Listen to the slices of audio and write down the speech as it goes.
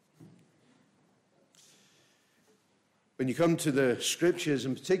When you come to the scriptures,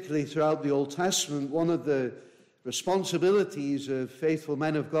 and particularly throughout the Old Testament, one of the responsibilities of faithful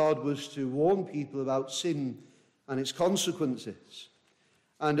men of God was to warn people about sin and its consequences.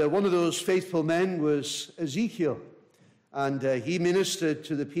 And one of those faithful men was Ezekiel. And he ministered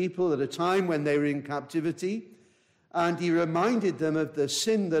to the people at a time when they were in captivity. And he reminded them of the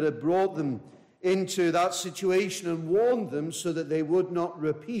sin that had brought them into that situation and warned them so that they would not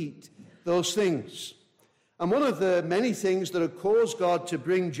repeat those things. And one of the many things that had caused God to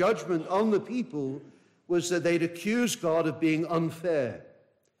bring judgment on the people was that they'd accused God of being unfair.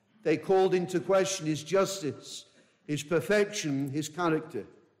 They called into question his justice, his perfection, his character.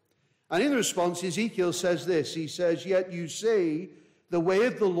 And in response, Ezekiel says this. He says, "Yet you say, the way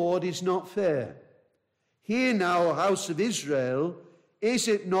of the Lord is not fair. Hear now, O house of Israel, is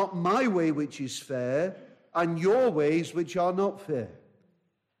it not my way which is fair, and your ways which are not fair?"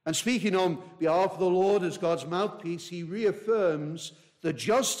 And speaking on behalf of the Lord as God's mouthpiece, he reaffirms the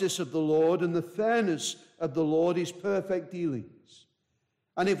justice of the Lord and the fairness of the Lord, his perfect dealings.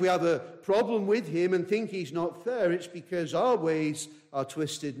 And if we have a problem with him and think he's not fair, it's because our ways are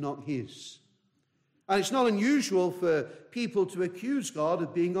twisted, not his. And it's not unusual for people to accuse God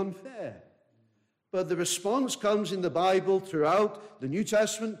of being unfair. But the response comes in the Bible throughout the New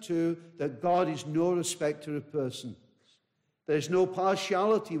Testament too, that God is no respecter of persons. There's no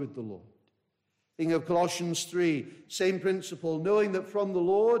partiality with the Lord. Think of Colossians 3, same principle, knowing that from the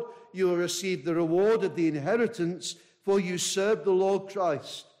Lord you will receive the reward of the inheritance, for you serve the Lord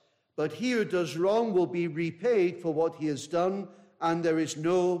Christ. But he who does wrong will be repaid for what he has done, and there is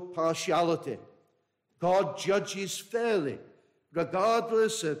no partiality. God judges fairly.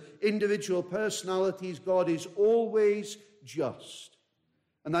 Regardless of individual personalities, God is always just.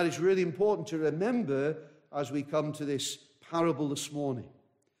 And that is really important to remember as we come to this parable this morning.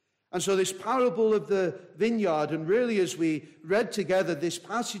 And so this parable of the vineyard, and really as we read together, this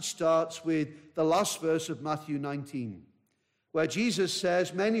passage starts with the last verse of Matthew 19, where Jesus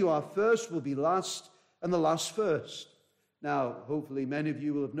says, "Many who are first will be last, and the last first." Now, hopefully many of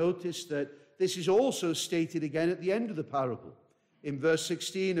you will have noticed that this is also stated again at the end of the parable. In verse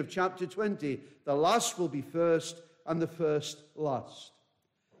 16 of chapter 20, the last will be first, and the first last.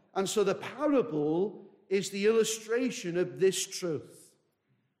 And so the parable is the illustration of this truth.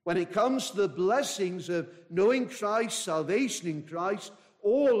 When it comes to the blessings of knowing Christ, salvation in Christ,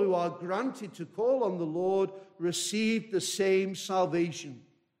 all who are granted to call on the Lord receive the same salvation.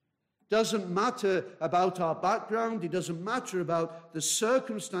 Doesn't matter about our background. It doesn't matter about the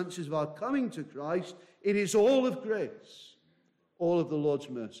circumstances of our coming to Christ. It is all of grace, all of the Lord's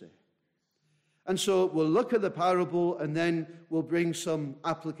mercy. And so we'll look at the parable and then we'll bring some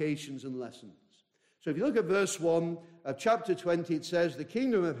applications and lessons. So if you look at verse 1 of chapter 20, it says, "The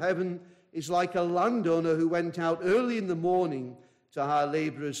kingdom of heaven is like a landowner who went out early in the morning to hire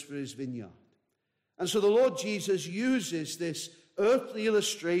laborers for his vineyard." And so the Lord Jesus uses this earthly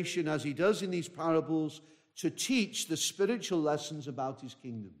illustration, as he does in these parables, to teach the spiritual lessons about his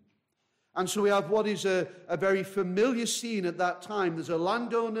kingdom. And so we have what is a very familiar scene at that time. There's a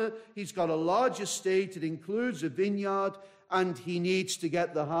landowner, he's got a large estate, it includes a vineyard, and he needs to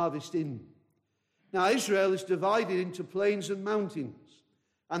get the harvest in. Now, Israel is divided into plains and mountains.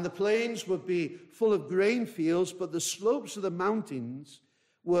 And the plains would be full of grain fields, but the slopes of the mountains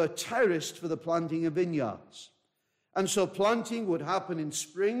were terraced for the planting of vineyards. And so planting would happen in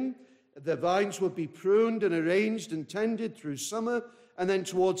spring. The vines would be pruned and arranged and tended through summer. And then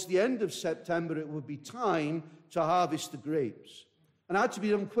towards the end of September, it would be time to harvest the grapes. And it had to be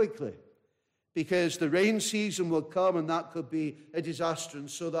done quickly, because the rain season would come and that could be a disaster. And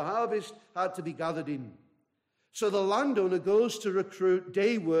so the harvest had to be gathered in. So the landowner goes to recruit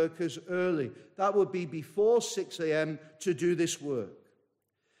day workers early. That would be before 6 a.m. to do this work.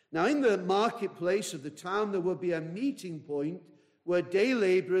 Now, in the marketplace of the town, there would be a meeting point where day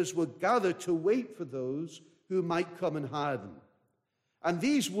laborers would gather to wait for those who might come and hire them. And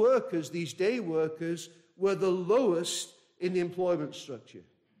these workers, these day workers, were the lowest in the employment structure.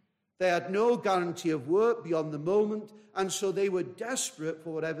 They had no guarantee of work beyond the moment, and so they were desperate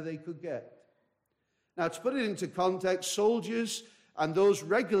for whatever they could get. Now, to put it into context, soldiers and those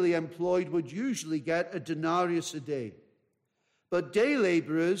regularly employed would usually get a denarius a day. But day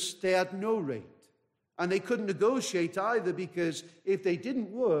laborers, they had no rate. And they couldn't negotiate either, because if they didn't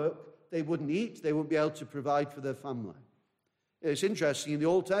work, they wouldn't eat, they wouldn't be able to provide for their family. It's interesting, in the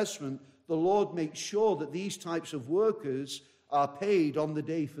Old Testament, the Lord makes sure that these types of workers are paid on the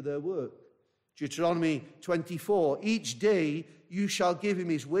day for their work. Deuteronomy 24, "Each day you shall give him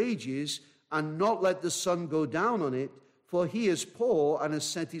his wages, and not let the sun go down on it, for he is poor and has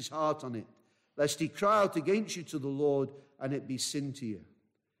set his heart on it. lest he cry out against you to the Lord, and it be sin to you.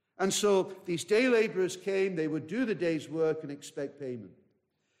 And so these day laborers came, they would do the day's work and expect payment.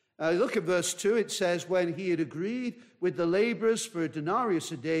 Look at verse 2, it says, when he had agreed with the laborers for a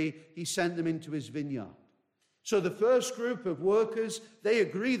denarius a day, he sent them into his vineyard. So the first group of workers, they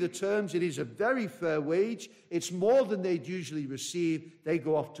agree the terms. It is a very fair wage. It's more than they'd usually receive. They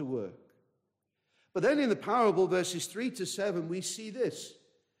go off to work. But then in the parable, verses 3 to 7, we see this.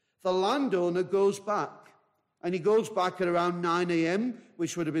 The landowner goes back, and he goes back at around 9 a.m.,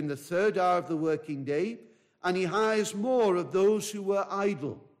 which would have been the third hour of the working day, and he hires more of those who were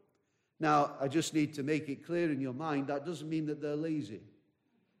idle. Now, I just need to make it clear in your mind, that doesn't mean that they're lazy.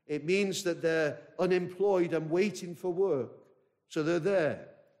 It means that they're unemployed and waiting for work. So they're there.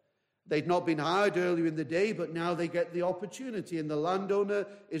 They'd not been hired earlier in the day, but now they get the opportunity. And the landowner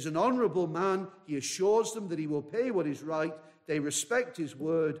is an honorable man. He assures them that he will pay what is right. They respect his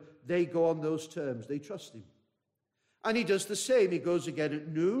word. They go on those terms. They trust him. And he does the same. He goes again at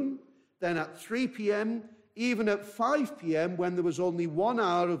noon, then at 3 p.m., even at 5 p.m. when there was only 1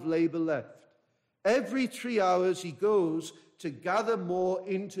 hour of labor left. Every 3 hours he goes to gather more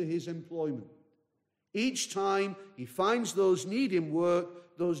into his employment. Each time he finds those needing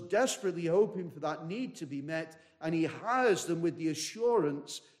work, those desperately hoping for that need to be met, and he hires them with the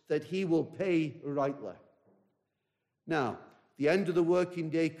assurance that he will pay rightly. Now, the end of the working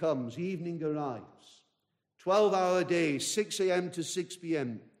day comes, evening arrives. 12-hour days, 6 a.m. to 6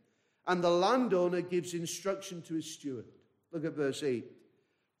 p.m. And the landowner gives instruction to his steward. Look at verse 8.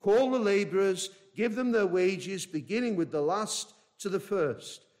 Call the laborers, give them their wages, beginning with the last to the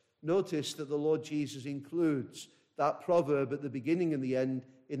first. Notice that the Lord Jesus includes that proverb at the beginning and the end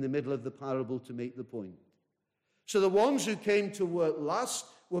in the middle of the parable to make the point. So the ones who came to work last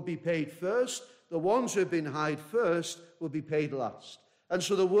will be paid first. The ones who have been hired first will be paid last. And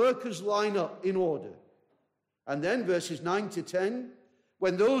so the workers line up in order. And then verses 9 to 10,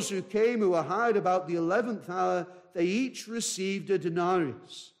 when those who came who were hired about the 11th hour, they each received a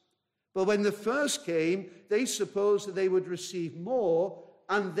denarius. But when the first came, they supposed that they would receive more,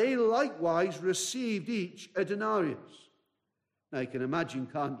 and they likewise received each a denarius. Now you can imagine,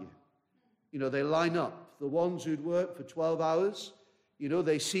 can't you? You know, they line up. The ones who'd worked for 12 hours, you know,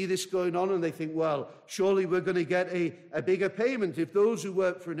 they see this going on and they think, well, surely we're going to get a bigger payment. If those who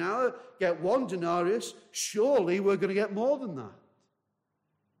work for an hour get 1 denarius, surely we're going to get more than that.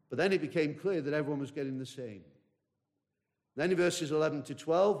 But then it became clear that everyone was getting the same. Then in verses 11 to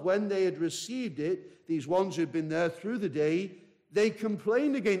 12, when they had received it, these ones who had been there through the day, they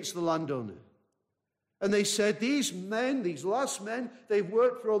complained against the landowner. And they said, these men, these last men, they've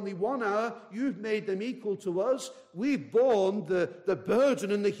worked for only 1 hour. You've made them equal to us. We've borne the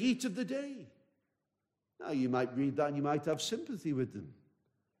burden and the heat of the day. Now you might read that and you might have sympathy with them.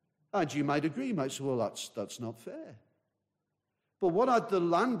 And you might agree, you might say, well, that's not fair. But what had the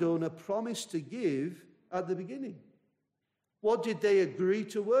landowner promised to give at the beginning? What did they agree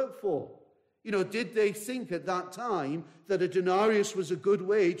to work for? You know, did they think at that time that a denarius was a good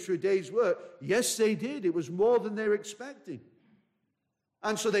wage for a day's work? Yes, they did. It was more than they were expecting.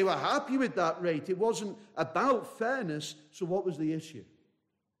 And so they were happy with that rate. It wasn't about fairness. So what was the issue?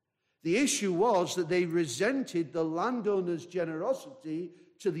 The issue was that they resented the landowner's generosity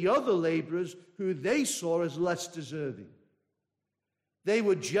to the other laborers who they saw as less deserving. They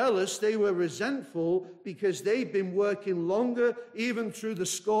were jealous, they were resentful because they'd been working longer, even through the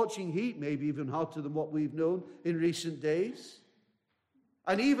scorching heat, maybe even hotter than what we've known in recent days.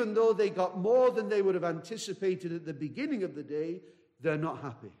 And even though they got more than they would have anticipated at the beginning of the day, they're not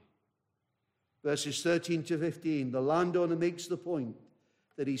happy. Verses 13 to 15, the landowner makes the point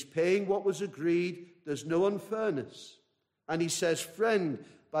that he's paying what was agreed, there's no unfairness. And he says, friend,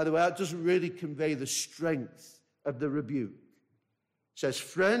 by the way, that doesn't really convey the strength of the rebuke. Says,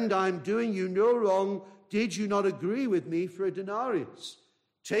 friend, I'm doing you no wrong. Did you not agree with me for a denarius?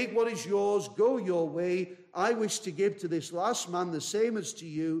 Take what is yours, go your way. I wish to give to this last man the same as to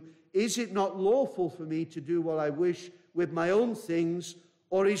you. Is it not lawful for me to do what I wish with my own things,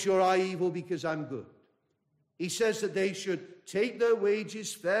 or is your eye evil because I'm good? He says that they should take their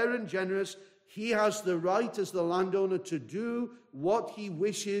wages, fair and generous. He has the right as the landowner to do what he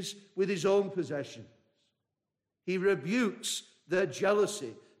wishes with his own possessions. He rebukes their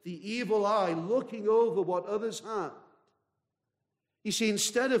jealousy, the evil eye looking over what others had. You see,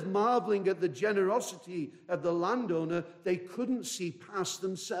 instead of marveling at the generosity of the landowner, they couldn't see past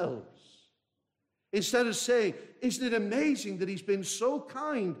themselves. Instead of saying, isn't it amazing that he's been so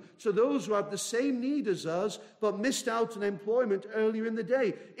kind to those who have the same need as us, but missed out on employment earlier in the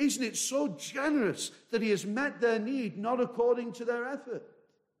day? Isn't it so generous that he has met their need, not according to their effort?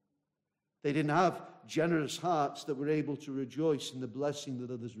 They didn't have generous hearts that were able to rejoice in the blessing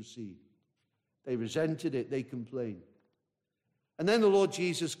that others received. They resented it. They complained. And then the Lord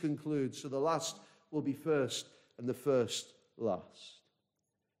Jesus concludes, so the last will be first and the first last.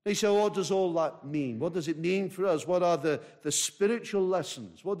 They say, what does all that mean? What does it mean for us? What are the spiritual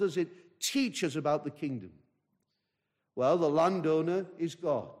lessons? What does it teach us about the kingdom? Well, the landowner is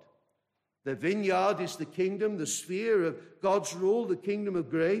God. The vineyard is the kingdom, the sphere of God's rule, the kingdom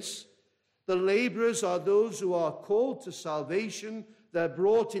of grace. The laborers are those who are called to salvation. They're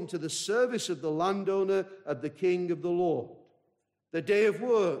brought into the service of the landowner, of the king, of the Lord. The day of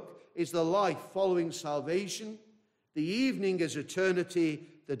work is the life following salvation. The evening is eternity,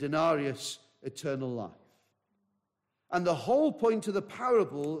 the denarius, eternal life. And the whole point of the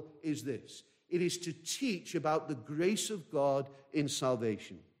parable is this. It is to teach about the grace of God in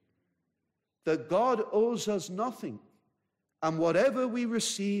salvation. That God owes us nothing, and whatever we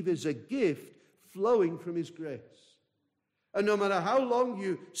receive is a gift flowing from his grace. And no matter how long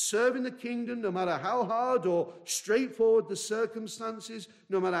you serve in the kingdom, no matter how hard or straightforward the circumstances,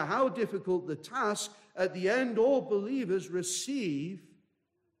 no matter how difficult the task, at the end all believers receive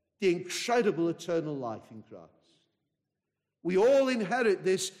the incredible eternal life in Christ. We all inherit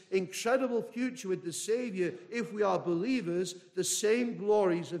this incredible future with the Savior, if we are believers, the same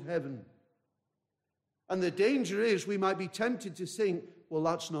glories of heaven. And the danger is we might be tempted to think, well,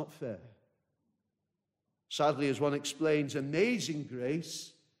 that's not fair. Sadly, as one explains, amazing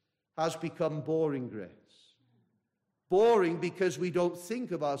grace has become boring grace. Boring because we don't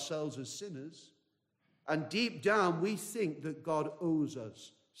think of ourselves as sinners, and deep down we think that God owes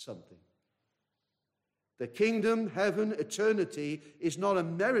us something. The kingdom, heaven, eternity is not a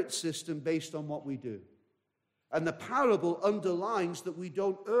merit system based on what we do. And the parable underlines that we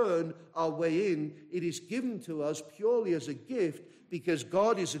don't earn our way in. It is given to us purely as a gift because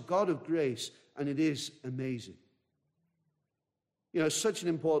God is a God of grace, and it is amazing. You know, such an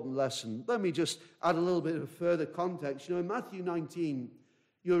important lesson. Let me just add a little bit of further context. You know, in Matthew 19,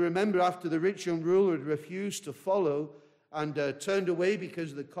 you'll remember after the rich young ruler had refused to follow and turned away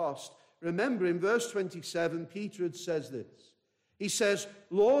because of the cost. Remember, in verse 27, Peter says this. He says,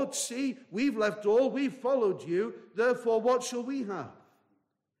 Lord, see, we've left all, we've followed you, therefore what shall we have?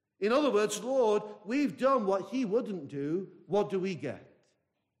 In other words, Lord, we've done what he wouldn't do, what do we get?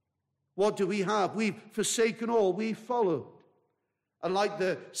 What do we have? We've forsaken all, we've followed. And like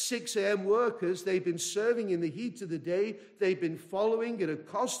the 6 a.m. workers, they've been serving in the heat of the day, they've been following, it had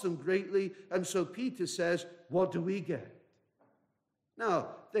cost them greatly, and so Peter says, what do we get? Now,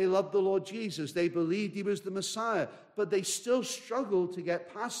 they loved the Lord Jesus. They believed he was the Messiah, but they still struggled to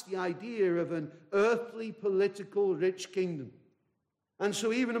get past the idea of an earthly, political, rich kingdom. And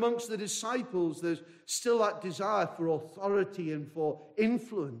so even amongst the disciples, there's still that desire for authority and for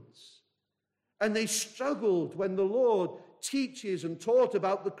influence. And they struggled when the Lord teaches and taught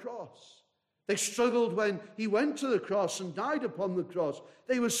about the cross. They struggled when he went to the cross and died upon the cross.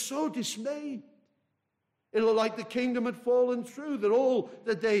 They were so dismayed. It looked like the kingdom had fallen through, that all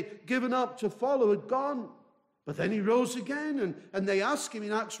that they'd given up to follow had gone. But then he rose again, and they ask him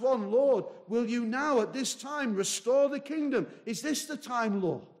in Acts 1, Lord, will you now at this time restore the kingdom? Is this the time,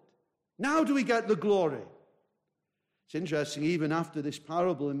 Lord? Now do we get the glory? It's interesting, even after this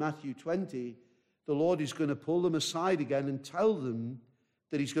parable in Matthew 20, the Lord is going to pull them aside again and tell them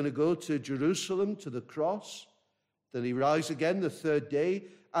that he's going to go to Jerusalem, to the cross, that he rise again the third day,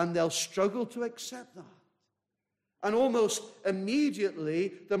 and they'll struggle to accept that. And almost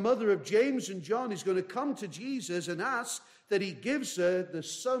immediately, the mother of James and John is going to come to Jesus and ask that he gives her her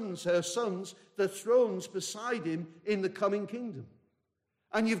sons, the thrones beside him in the coming kingdom.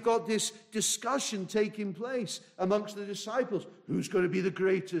 And you've got this discussion taking place amongst the disciples. Who's going to be the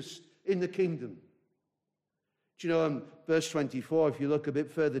greatest in the kingdom? Do you know, in verse 24, if you look a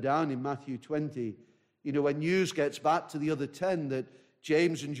bit further down in Matthew 20, you know, when news gets back to the other 10 that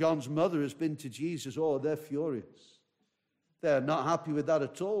James and John's mother has been to Jesus, oh, they're furious. They're not happy with that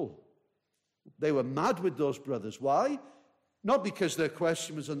at all. They were mad with those brothers. Why? Not because their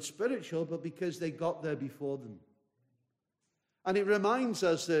question was unspiritual, but because they got there before them. And it reminds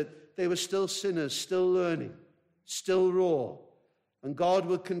us that they were still sinners, still learning, still raw. And God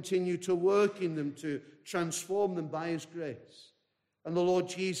will continue to work in them to transform them by his grace. And the Lord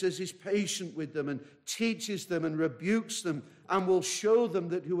Jesus is patient with them and teaches them and rebukes them and will show them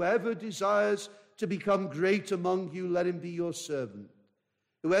that whoever desires to become great among you, let him be your servant.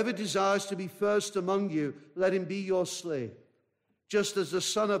 Whoever desires to be first among you, let him be your slave. Just as the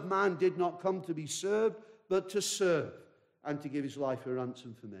Son of Man did not come to be served, but to serve and to give his life a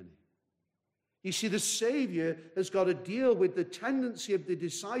ransom for many. You see, the Savior has got to deal with the tendency of the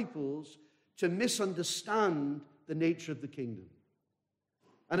disciples to misunderstand the nature of the kingdom.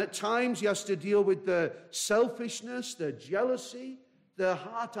 And at times he has to deal with the selfishness, the jealousy, the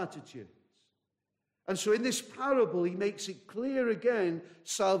heart attitudes. And so in this parable, he makes it clear again,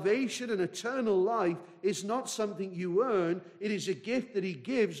 salvation and eternal life is not something you earn. It is a gift that he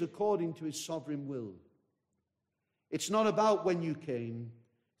gives according to his sovereign will. It's not about when you came.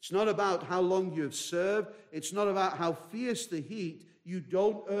 It's not about how long you have served. It's not about how fierce the heat. You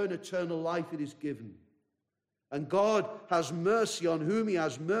don't earn eternal life. It is given. And God has mercy on whom he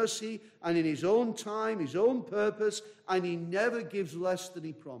has mercy, and in his own time, his own purpose, and he never gives less than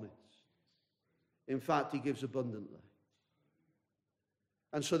he promised. In fact, he gives abundantly.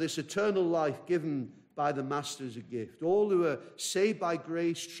 And so this eternal life given by the Master is a gift. All who are saved by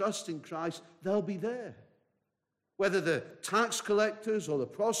grace, trust in Christ, they'll be there. Whether the tax collectors or the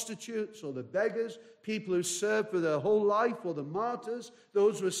prostitutes or the beggars, people who serve for their whole life, or the martyrs,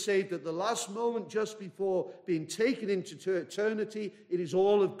 those who are saved at the last moment just before being taken into eternity, it is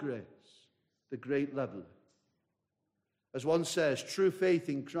all of grace, the great leveler. As one says, true faith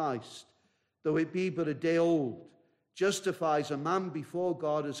in Christ, though it be but a day old, justifies a man before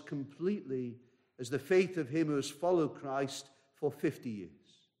God as completely as the faith of him who has followed Christ for 50 years.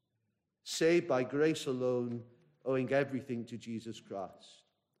 Saved by grace alone, owing everything to Jesus Christ.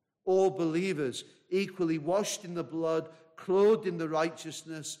 All believers equally washed in the blood, clothed in the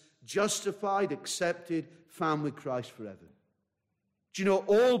righteousness, justified, accepted, found with Christ forever. Do you know,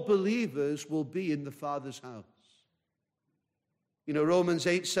 all believers will be in the Father's house. You know, Romans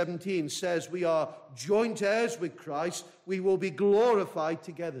 8:17 says we are joint heirs with Christ. We will be glorified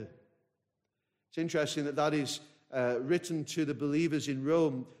together. It's interesting that is written to the believers in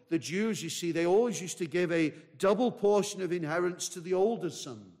Rome. The Jews, you see, they always used to give a double portion of inheritance to the older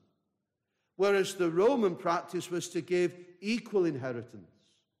son, whereas the Roman practice was to give equal inheritance.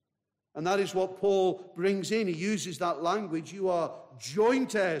 And that is what Paul brings in. He uses that language. You are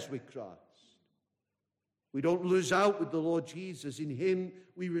joint heirs with Christ. We don't lose out with the Lord Jesus. In him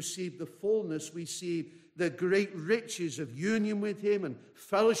we receive the fullness. We see the great riches of union with him and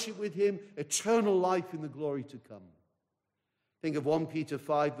fellowship with him, eternal life in the glory to come. Think of 1 Peter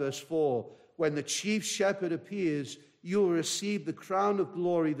 5 verse 4. When the chief shepherd appears, you will receive the crown of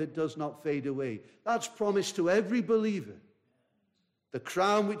glory that does not fade away. That's promised to every believer. The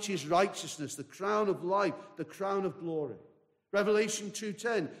crown which is righteousness, the crown of life, the crown of glory. Revelation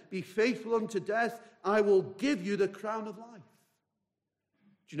 2:10, be faithful unto death, I will give you the crown of life.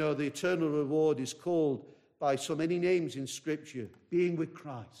 Do you know, the eternal reward is called by so many names in Scripture, being with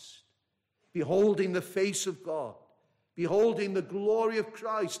Christ, beholding the face of God, beholding the glory of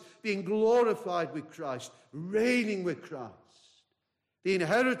Christ, being glorified with Christ, reigning with Christ. The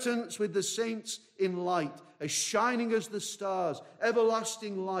inheritance with the saints in light, as shining as the stars,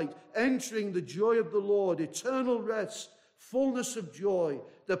 everlasting light, entering the joy of the Lord, eternal rest, fullness of joy,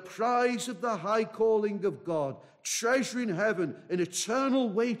 the prize of the high calling of God, treasure in heaven, an eternal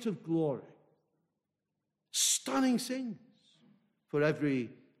weight of glory. Stunning things for every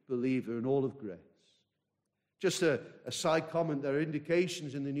believer and all of grace. Just a side comment, there are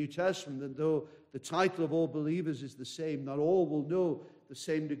indications in the New Testament that though the title of all believers is the same, not all will know the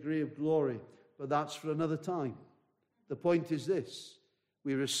same degree of glory, but that's for another time. The point is this,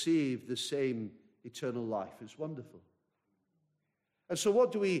 we receive the same eternal life. It's wonderful. And so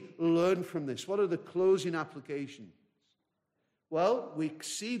what do we learn from this? What are the closing applications? Well, we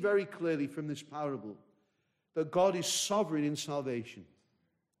see very clearly from this parable that God is sovereign in salvation.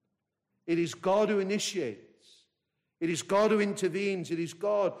 It is God who initiates. It is God who intervenes. It is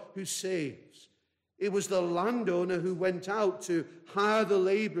God who saves. It was the landowner who went out to hire the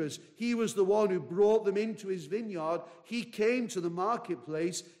laborers. He was the one who brought them into his vineyard. He came to the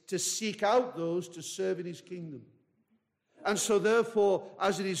marketplace to seek out those to serve in his kingdom. And so therefore,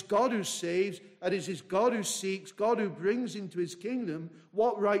 as it is God who saves, and it is God who seeks, God who brings into his kingdom,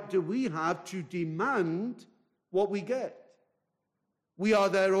 what right do we have to demand what we get? We are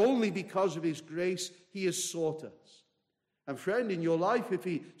there only because of his grace. He has sought us. And friend, in your life, if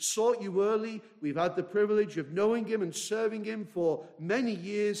he sought you early, we've had the privilege of knowing him and serving him for many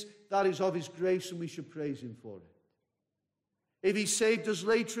years. That is of his grace, and we should praise him for it. If he saved us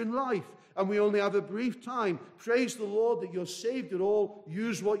later in life, and we only have a brief time, praise the Lord that you're saved at all.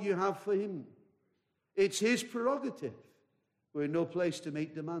 Use what you have for him. It's his prerogative. We're in no place to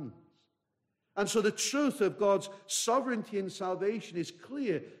make demands. And so the truth of God's sovereignty in salvation is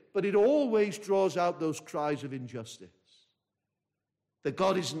clear, but it always draws out those cries of injustice. That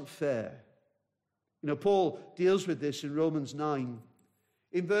God isn't fair. You know, Paul deals with this in Romans 9.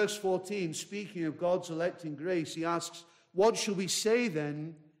 In verse 14, speaking of God's electing grace, he asks, what shall we say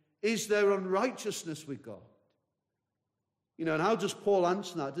then? Is there unrighteousness with God? And how does Paul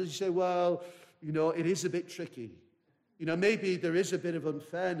answer that? Does he say, well, it is a bit tricky. Maybe there is a bit of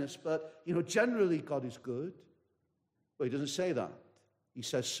unfairness, but, generally God is good. Well, he doesn't say that. He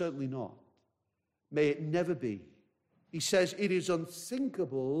says, certainly not. May it never be. He says it is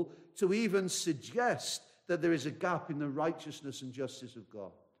unthinkable to even suggest that there is a gap in the righteousness and justice of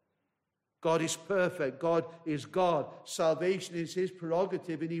God. God is perfect. God is God. Salvation is his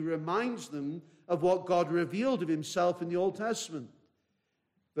prerogative, and he reminds them of what God revealed of himself in the Old Testament.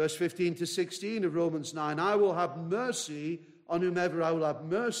 Verse 15 to 16 of Romans 9, I will have mercy on whomever I will have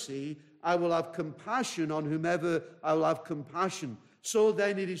mercy. I will have compassion on whomever I will have compassion. So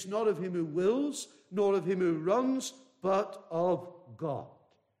then it is not of him who wills, nor of him who runs, but of God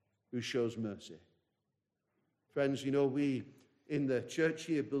who shows mercy. Friends, we in the church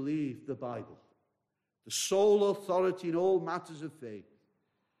here believe the Bible, the sole authority in all matters of faith.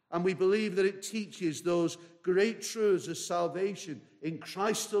 And we believe that it teaches those great truths of salvation in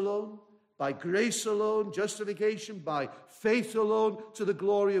Christ alone, by grace alone, justification by faith alone, to the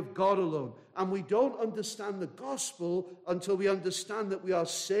glory of God alone. And we don't understand the gospel until we understand that we are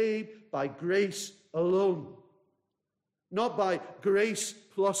saved by grace alone. Not by grace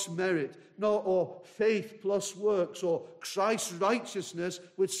plus merit, or faith plus works, or Christ's righteousness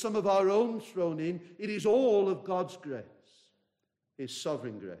with some of our own thrown in. It is all of God's grace, his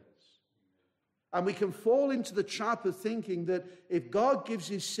sovereign grace. And we can fall into the trap of thinking that if God gives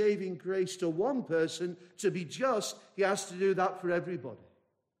his saving grace to one person to be just, he has to do that for everybody.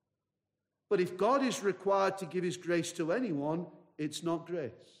 But if God is required to give his grace to anyone, it's not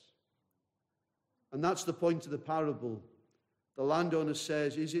grace. And that's the point of the parable. The landowner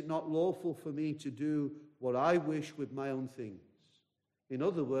says, is it not lawful for me to do what I wish with my own things? In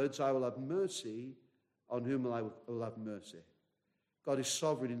other words, I will have mercy on whom I will have mercy. God is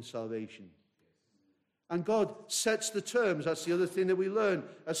sovereign in salvation. And God sets the terms. That's the other thing that we learn.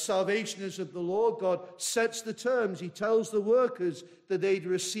 As salvation is of the Lord, God sets the terms. He tells the workers that they'd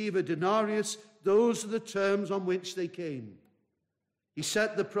receive a denarius. Those are the terms on which they came. He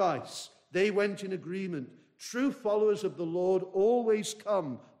set the price. They went in agreement. True followers of the Lord always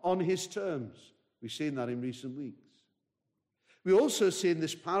come on his terms. We've seen that in recent weeks. We also see in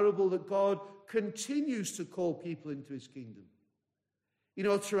this parable that God continues to call people into his kingdom.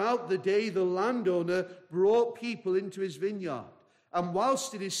 Throughout the day, the landowner brought people into his vineyard. And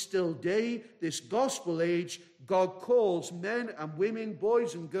whilst it is still day, this gospel age, God calls men and women,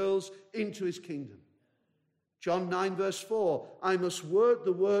 boys and girls into his kingdom. John 9 verse 4, I must work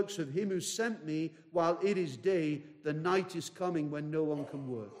the works of him who sent me while it is day. The night is coming when no one can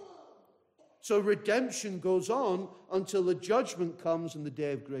work. So redemption goes on until the judgment comes and the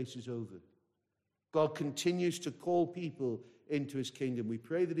day of grace is over. God continues to call people into his kingdom. We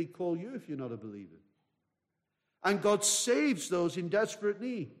pray that he'd call you if you're not a believer. And God saves those in desperate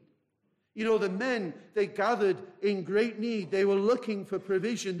need. The men, they gathered in great need. They were looking for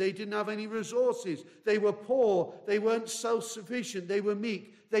provision. They didn't have any resources. They were poor. They weren't self-sufficient. They were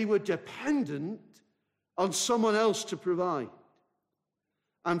meek. They were dependent on someone else to provide.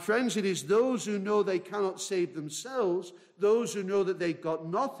 And friends, it is those who know they cannot save themselves, those who know that they've got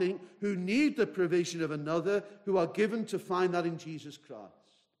nothing, who need the provision of another, who are given to find that in Jesus Christ.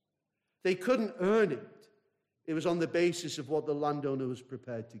 They couldn't earn it. It was on the basis of what the landowner was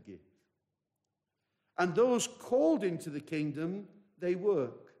prepared to give. And those called into the kingdom, they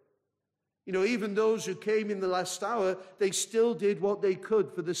work. Even those who came in the last hour, they still did what they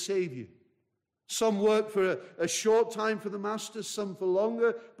could for the Savior. Some worked for a short time for the master, some for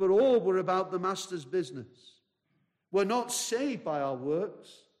longer, but all were about the master's business. We're not saved by our works,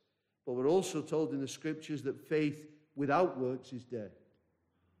 but we're also told in the scriptures that faith without works is dead.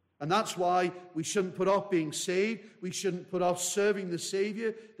 And that's why we shouldn't put off being saved. We shouldn't put off serving the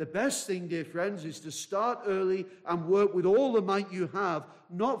Savior. The best thing, dear friends, is to start early and work with all the might you have,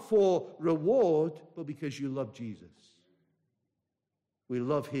 not for reward, but because you love Jesus. We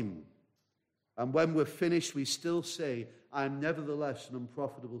love him. And when we're finished, we still say, I am nevertheless an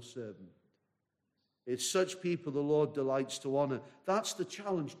unprofitable servant. It's such people the Lord delights to honor. That's the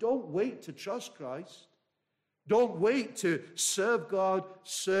challenge. Don't wait to trust Christ. Don't wait to serve God.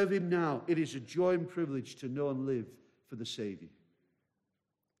 Serve him now. It is a joy and privilege to know and live for the Savior.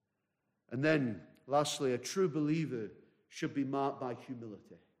 And then, lastly, a true believer should be marked by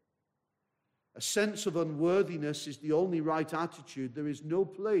humility. A sense of unworthiness is the only right attitude. There is no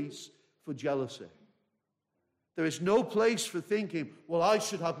place for jealousy. There is no place for thinking, well, I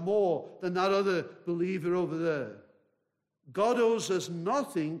should have more than that other believer over there. God owes us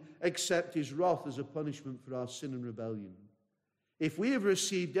nothing except his wrath as a punishment for our sin and rebellion. If we have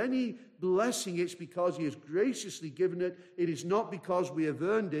received any blessing, it's because he has graciously given it. It is not because we have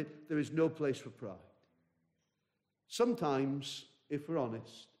earned it. There is no place for pride. Sometimes, if we're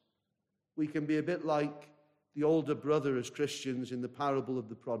honest, we can be a bit like the older brother as Christians in the parable of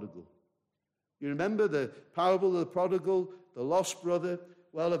the prodigal. You remember the parable of the prodigal, the lost brother?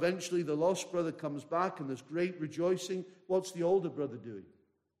 Well, eventually the lost brother comes back and there's great rejoicing. What's the older brother doing?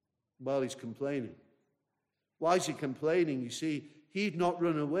 Well, he's complaining. Why is he complaining? You see, he'd not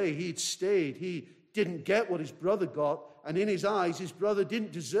run away. He'd stayed. He didn't get what his brother got. And in his eyes, his brother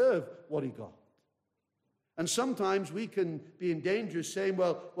didn't deserve what he got. And sometimes we can be in danger of saying,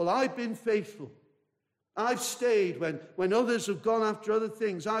 well, I've been faithful. I've stayed when others have gone after other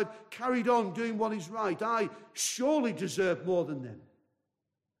things. I've carried on doing what is right. I surely deserve more than them.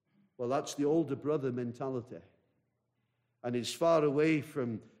 Well, that's the older brother mentality. And it's far away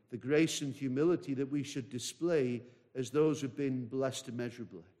from the grace and humility that we should display as those who've been blessed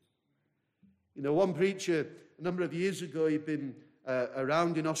immeasurably. You know, one preacher a number of years ago, he'd been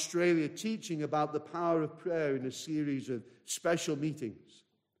around in Australia teaching about the power of prayer in a series of special meetings.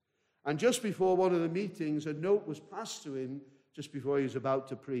 And just before one of the meetings, a note was passed to him just before he was about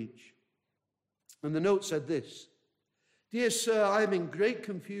to preach. And the note said this: "Dear sir, I am in great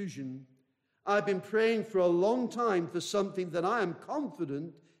confusion. I've been praying for a long time for something that I am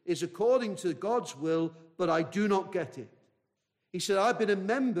confident is according to God's will, but I do not get it." He said, "I've been a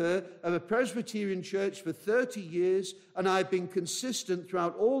member of a Presbyterian church for 30 years, and I've been consistent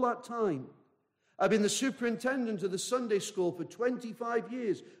throughout all that time. I've been the superintendent of the Sunday school for 25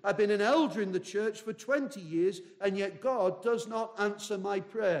 years. I've been an elder in the church for 20 years, and yet God does not answer my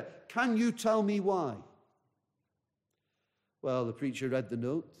prayer. Can you tell me why?" Well, the preacher read the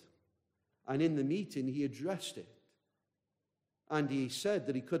note, and in the meeting he addressed it. And he said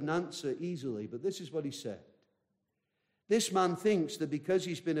that he couldn't answer easily, but this is what he said. "This man thinks that because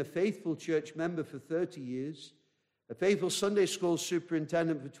he's been a faithful church member for 30 years, a faithful Sunday school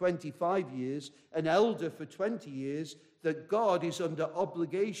superintendent for 25 years, an elder for 20 years, that God is under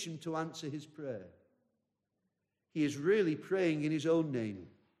obligation to answer his prayer. He is really praying in his own name.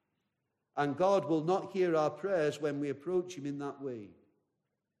 And God will not hear our prayers when we approach him in that way.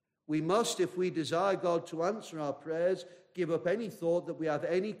 We must, if we desire God to answer our prayers, give up any thought that we have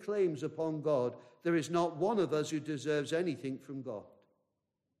any claims upon God. There is not one of us who deserves anything from God."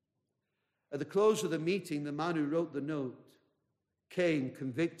 At the close of the meeting, the man who wrote the note came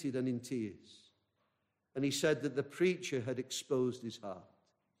convicted and in tears. And he said that the preacher had exposed his heart.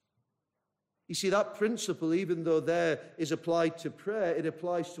 You see, that principle, even though there is applied to prayer, it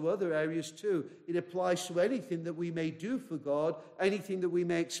applies to other areas too. It applies to anything that we may do for God, anything that we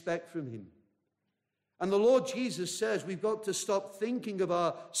may expect from him. And the Lord Jesus says we've got to stop thinking of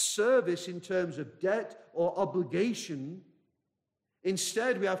our service in terms of debt or obligation.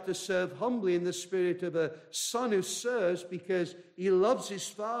 Instead, we have to serve humbly in the spirit of a son who serves because he loves his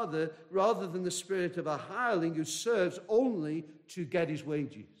father, rather than the spirit of a hireling who serves only to get his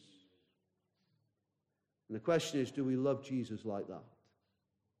wages. And the question is, do we love Jesus like that?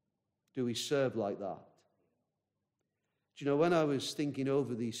 Do we serve like that? Do you know, when I was thinking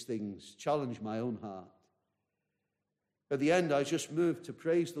over these things, challenged my own heart, at the end I just moved to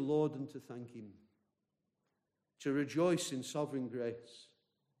praise the Lord and to thank him, to rejoice in sovereign grace,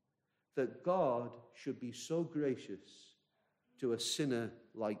 that God should be so gracious to a sinner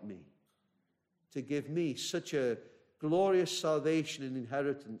like me, to give me such a glorious salvation and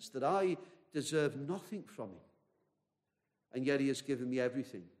inheritance that I deserve nothing from him, and yet he has given me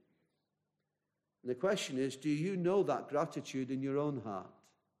everything. And the question is, do you know that gratitude in your own heart?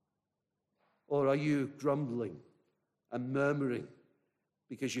 Or are you grumbling and murmuring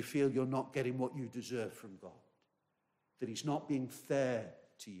because you feel you're not getting what you deserve from God? That he's not being fair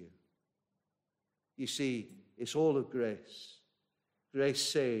to you? You see, it's all of grace. Grace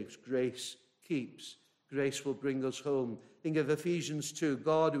saves, grace keeps, grace will bring us home. Think of Ephesians 2,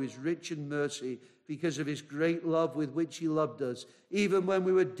 God who is rich in mercy because of his great love with which he loved us, even when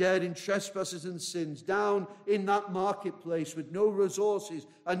we were dead in trespasses and sins, down in that marketplace with no resources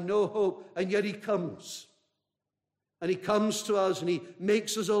and no hope, and yet he comes. And he comes to us and he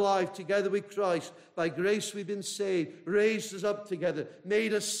makes us alive together with Christ. By grace we've been saved, raised us up together,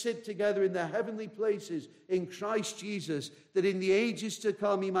 made us sit together in the heavenly places in Christ Jesus, that in the ages to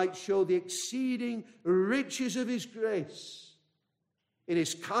come he might show the exceeding riches of his grace in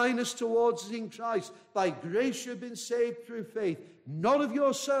his kindness towards us in Christ. By grace you have been saved through faith, not of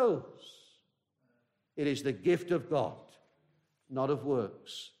yourselves. It is the gift of God, not of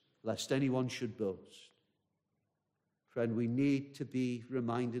works, lest anyone should boast. Friend, we need to be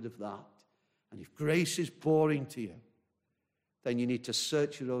reminded of that. And if grace is pouring to you, then you need to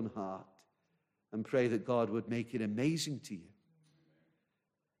search your own heart and pray that God would make it amazing to you.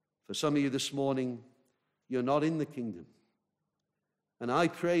 For some of you this morning, you're not in the kingdom. And I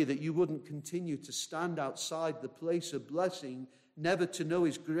pray that you wouldn't continue to stand outside the place of blessing, never to know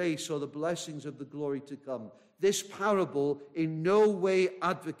his grace or the blessings of the glory to come. This parable in no way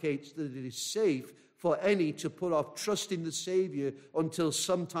advocates that it is safe for any to put off trusting the Savior until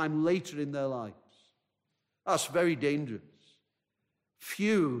sometime later in their lives. That's very dangerous.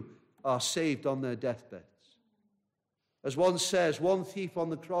 Few are saved on their deathbeds. As one says, one thief on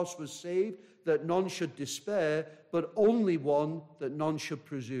the cross was saved, that none should despair, but only one, that none should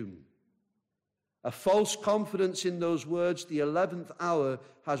presume. A false confidence in those words, the 11th hour,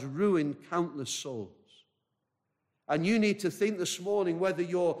 has ruined countless souls. And you need to think this morning whether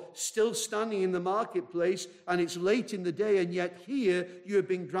you're still standing in the marketplace and it's late in the day, and yet here you have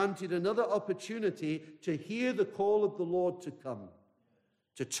been granted another opportunity to hear the call of the Lord to come,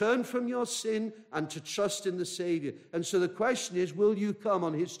 to turn from your sin and to trust in the Savior. And so the question is, will you come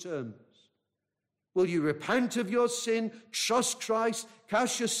on his terms? Will you repent of your sin, trust Christ,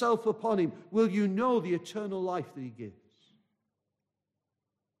 cast yourself upon him? Will you know the eternal life that he gives?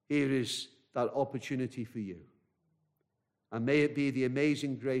 Here is that opportunity for you. And may it be the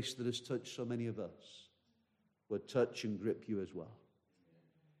amazing grace that has touched so many of us would touch and grip you as well.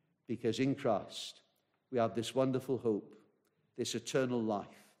 Because in Christ, we have this wonderful hope, this eternal life.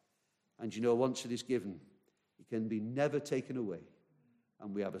 And you know, once it is given, it can be never taken away.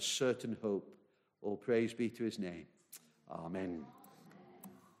 And we have a certain hope. All praise be to his name. Amen.